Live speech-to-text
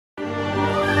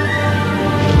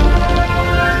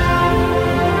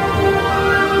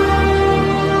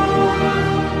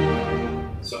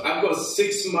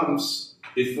months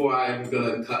before I'm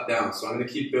gonna cut down. So I'm gonna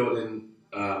keep building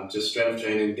just strength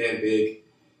training, getting big,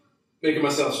 making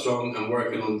myself strong, and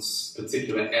working on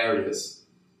particular areas.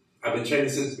 I've been training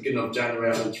since the beginning of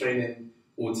January. I've been training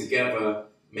altogether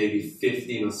maybe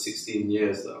 15 or 16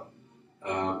 years though.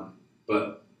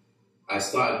 But I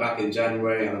started back in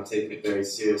January and I'm taking it very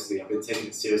seriously. I've been taking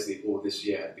it seriously all this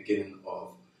year, at the beginning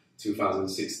of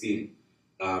 2016.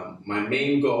 My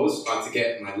main goals are to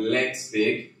get my legs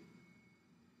big,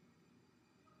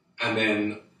 and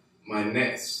then my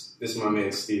next, this is my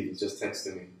mate Steve, he's just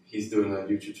texting me. He's doing a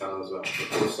YouTube channel as well.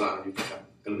 We're starting a YouTube channel,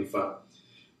 it's gonna be fun.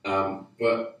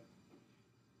 But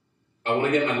I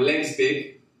wanna get my legs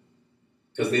big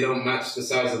because they don't match the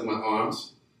size of my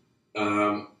arms.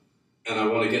 And I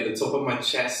want to get the top of my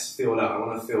chest filled out. I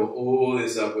want to fill all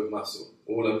this up with muscle,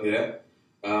 all up here.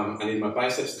 I need my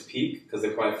biceps to peak because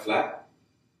they're quite flat.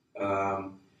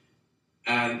 And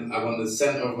I want the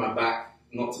center of my back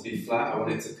not to be flat. I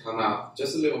want it to come out,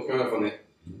 just a little curve on it.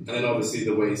 And then obviously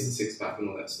the waist, the six pack and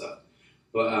all that stuff.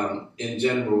 But in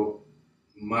general,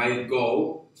 my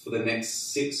goal for the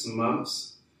next 6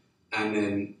 months, and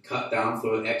then cut down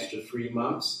for an extra 3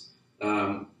 months,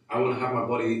 I want to have my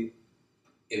body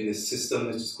in this system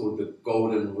which is called the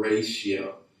golden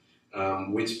ratio,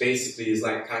 which basically is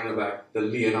like kind of like the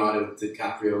Leonardo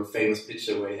DiCaprio famous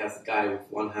picture where he has the guy with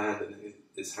one hand and then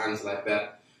his hands like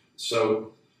that.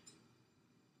 So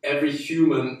every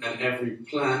human and every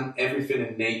plant, everything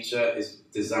in nature is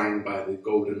designed by the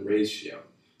golden ratio.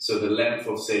 So the length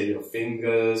of, say, your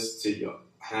fingers to your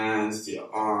hands, to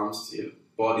your arms, to your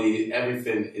body,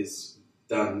 everything is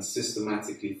done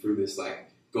systematically through this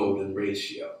like golden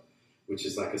ratio, which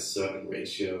is like a certain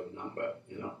ratio number,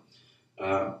 you know.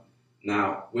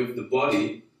 Now, with the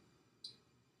body,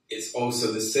 it's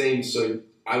also the same. So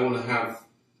I want to have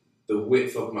the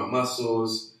width of my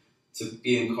muscles to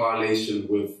be in correlation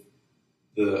with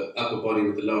the upper body,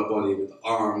 with the lower body, with the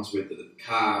arms, with the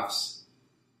calves,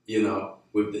 you know,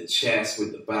 with the chest,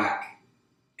 with the back.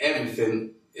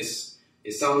 Everything is,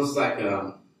 it sounds like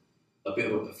a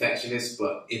bit of a perfectionist,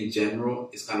 but in general,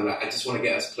 it's kind of like, I just want to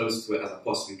get as close to it as I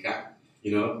possibly can.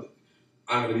 You know,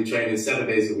 I'm going to be training 7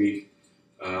 days a week,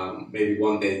 maybe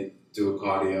one day do a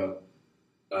cardio,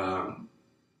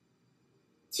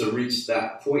 to reach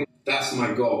that point. That's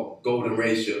my goal, golden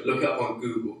ratio. Look up on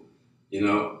Google, you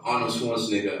know, Arnold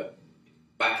Schwarzenegger,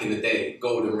 back in the day,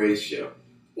 golden ratio.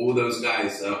 All those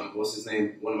guys, what's his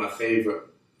name? One of my favorite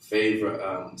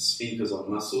speakers on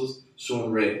muscles,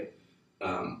 Sean Ray.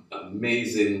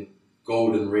 Amazing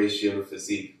golden ratio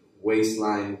physique,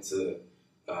 waistline to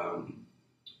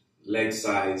leg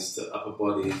size to upper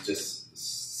body, just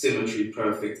symmetry,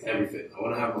 perfect, everything. I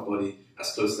want to have my body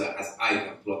as close to that as I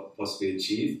can possibly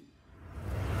achieve.